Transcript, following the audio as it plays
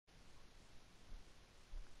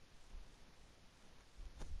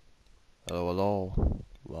Hello, hello.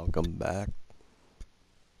 Welcome back.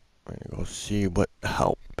 We're gonna go see what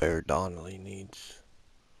help Bear Donnelly needs.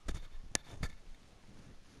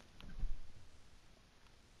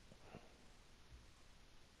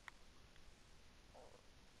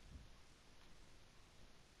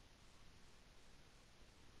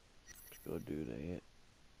 Let's go do that.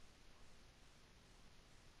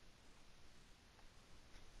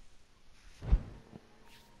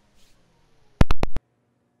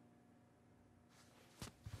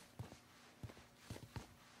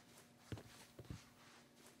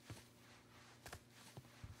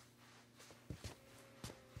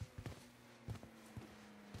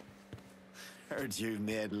 Heard you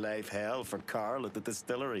made life hell for Carl at the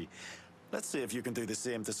distillery. Let's see if you can do the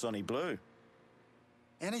same to Sonny Blue.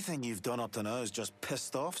 Anything you've done up to now has just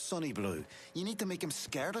pissed off Sonny Blue. You need to make him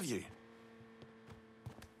scared of you.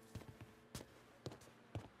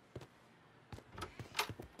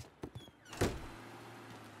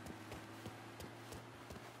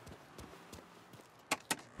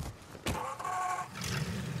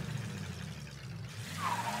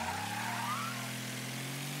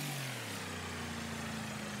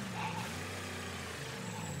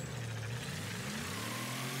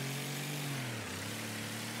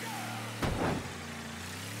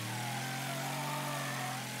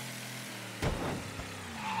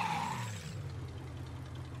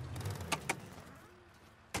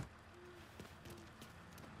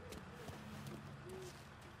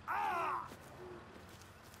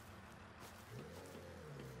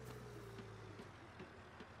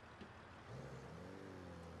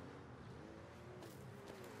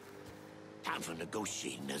 Time for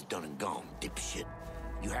negotiating is done and gone, dipshit.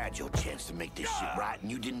 You had your chance to make this shit right,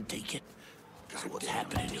 and you didn't take it. So what's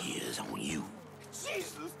happening here is on you.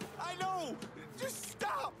 Jesus, I know! Just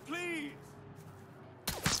stop, please!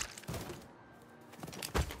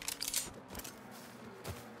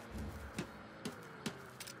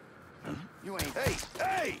 You ain't... Hey,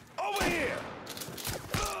 hey! Over here!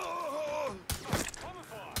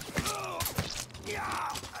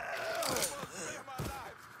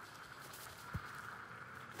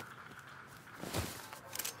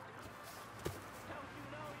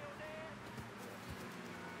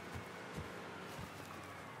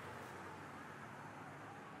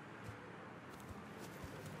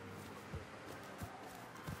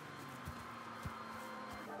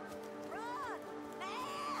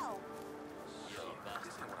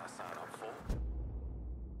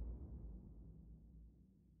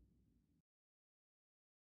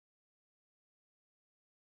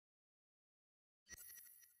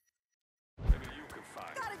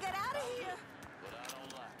 Gotta get out of here!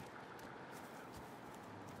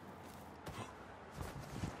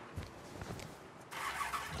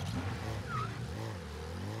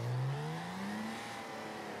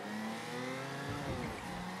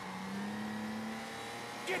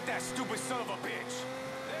 Get that stupid son of a bitch!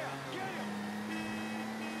 There, get him!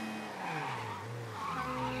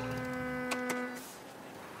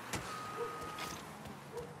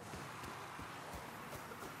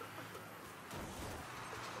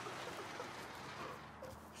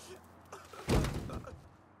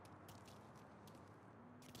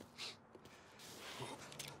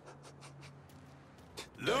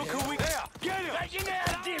 Look who we... There! Get him! Get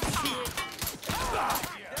out, dipshit!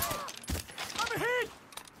 I'm hit!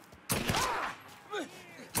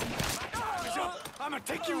 I'm gonna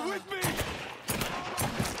take you with me!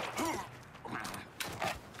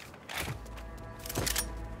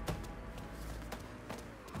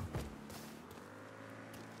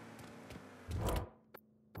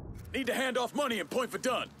 Need to hand off money and point for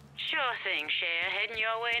done. Sure thing, Cher. Heading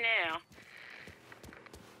your way now.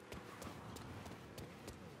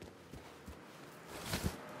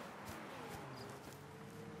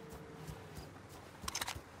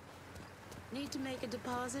 Need to make a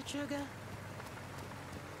deposit, sugar?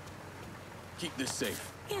 Keep this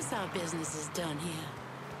safe. Guess our business is done here.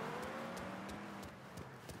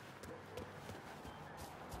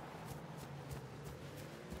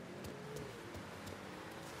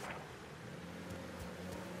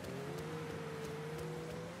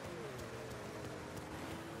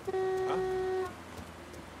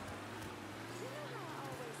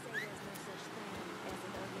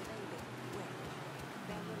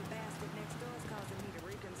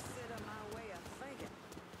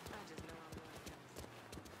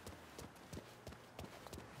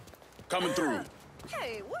 Coming through.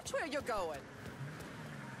 Hey, watch where you're going.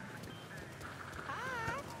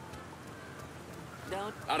 Hi.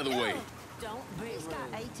 Don't... Out of the way. Don't be He's rude.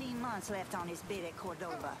 got 18 months left on his bid at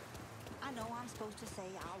Cordova. I know I'm supposed to say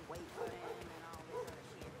I'll wait for him and all this other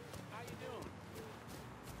shit. How you doing?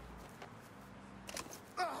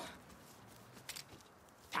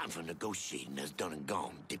 Time for negotiating has done and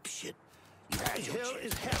gone, dipshit. You had your hell chance.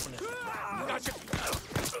 is happening? Gotcha.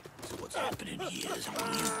 So what's happening here is on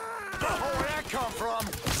you. Where'd that come from?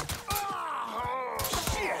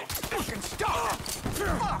 Shit! Fucking stop!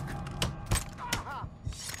 Fuck!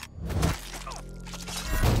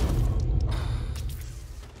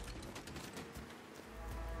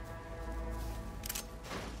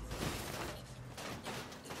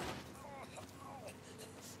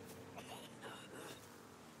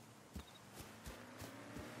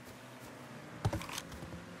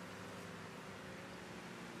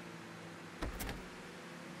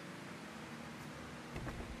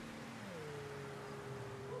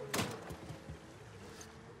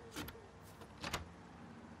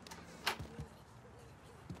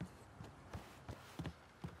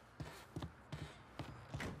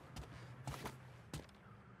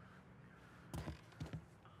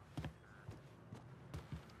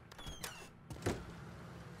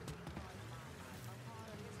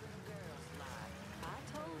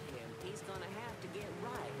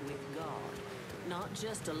 Not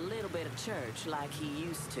just a little bit of church like he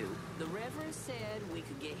used to. The Reverend said we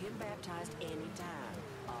could get him baptized anytime.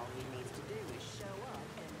 All he needs to do is show up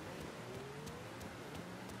and make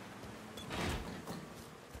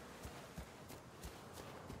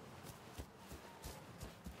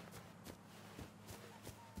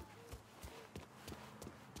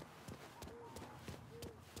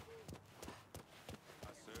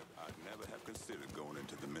I said I'd never have considered going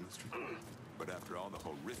into the ministry. But after all the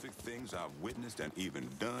horrific things I've witnessed and even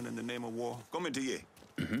done in the name of war, come into ye.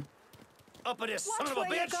 Up at this Watch son of a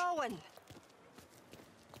where you're bitch! going.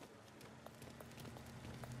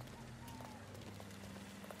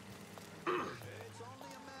 It's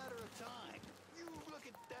only a matter of time. You look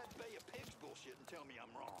at that Bay of Pigs bullshit and tell me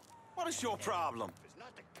I'm wrong. What is your problem? It's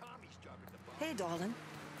not the commies dropping the bomb. Hey, darling.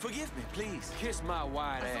 Forgive me, please. Kiss my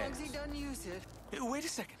white As long ass. as he doesn't use it. Hey, wait a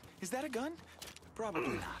second. Is that a gun? Probably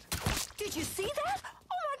not. Did you see that? Oh,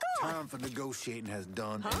 my God. Time for negotiating has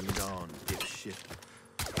done and gone, dipshit.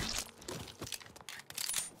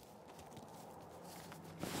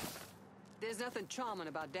 There's nothing charming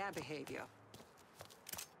about that behavior.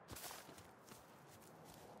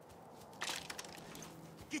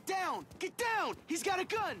 Get down! Get down! He's got a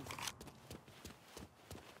gun!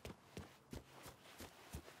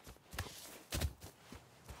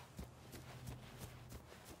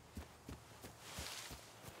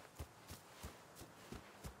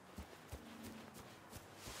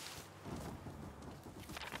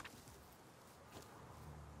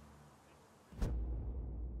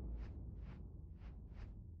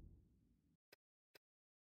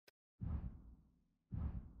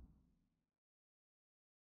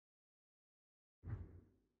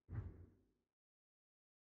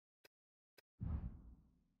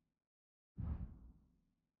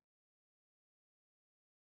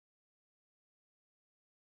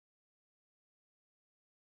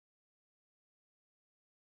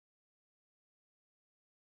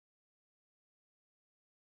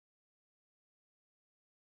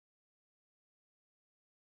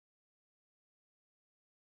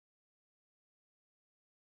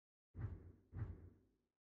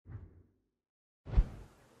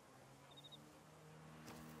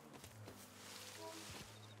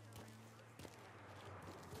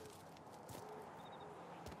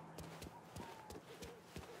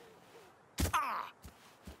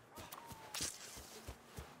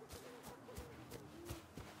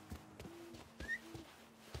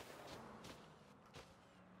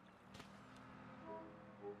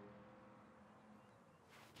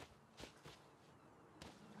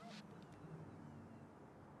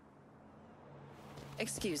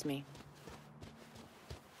 Excuse me.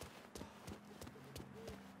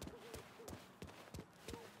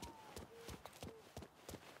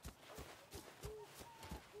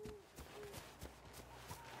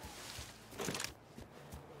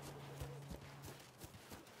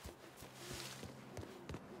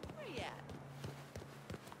 Where you at?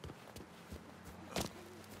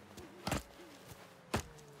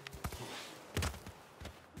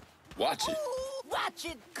 Watch it. Watch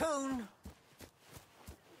it, coon.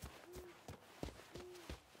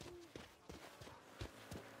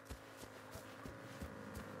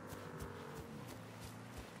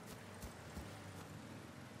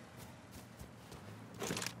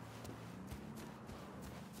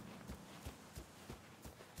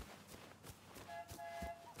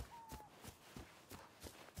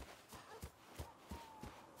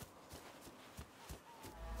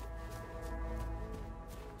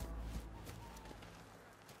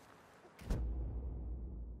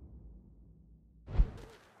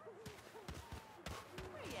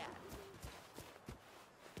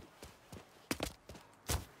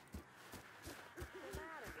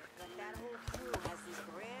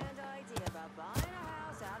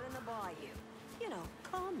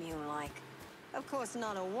 Of course,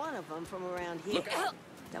 not a one of them from around here. Look out!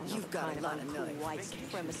 Don't know You've the got kind a lot of of uncool nerve. white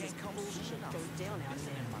supremacist bullshit goes down out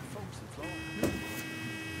there. My folks in Florida.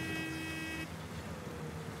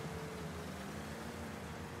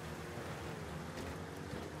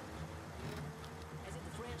 As if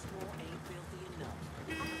the French war ain't filthy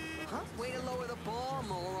enough. Huh? Way to lower the bar,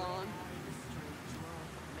 moron.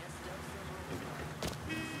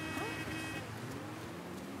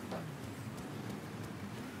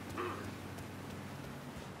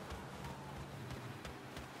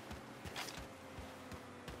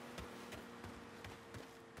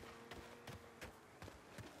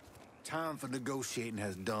 Time for negotiating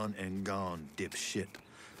has done and gone, dipshit.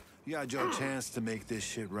 You had your chance to make this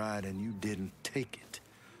shit right, and you didn't take it.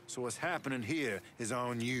 So what's happening here is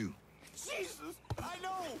on you. Jesus! I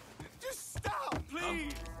know! Just stop,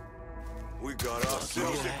 please! We got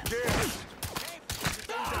ourselves a gift.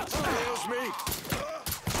 Stop! Excuse me.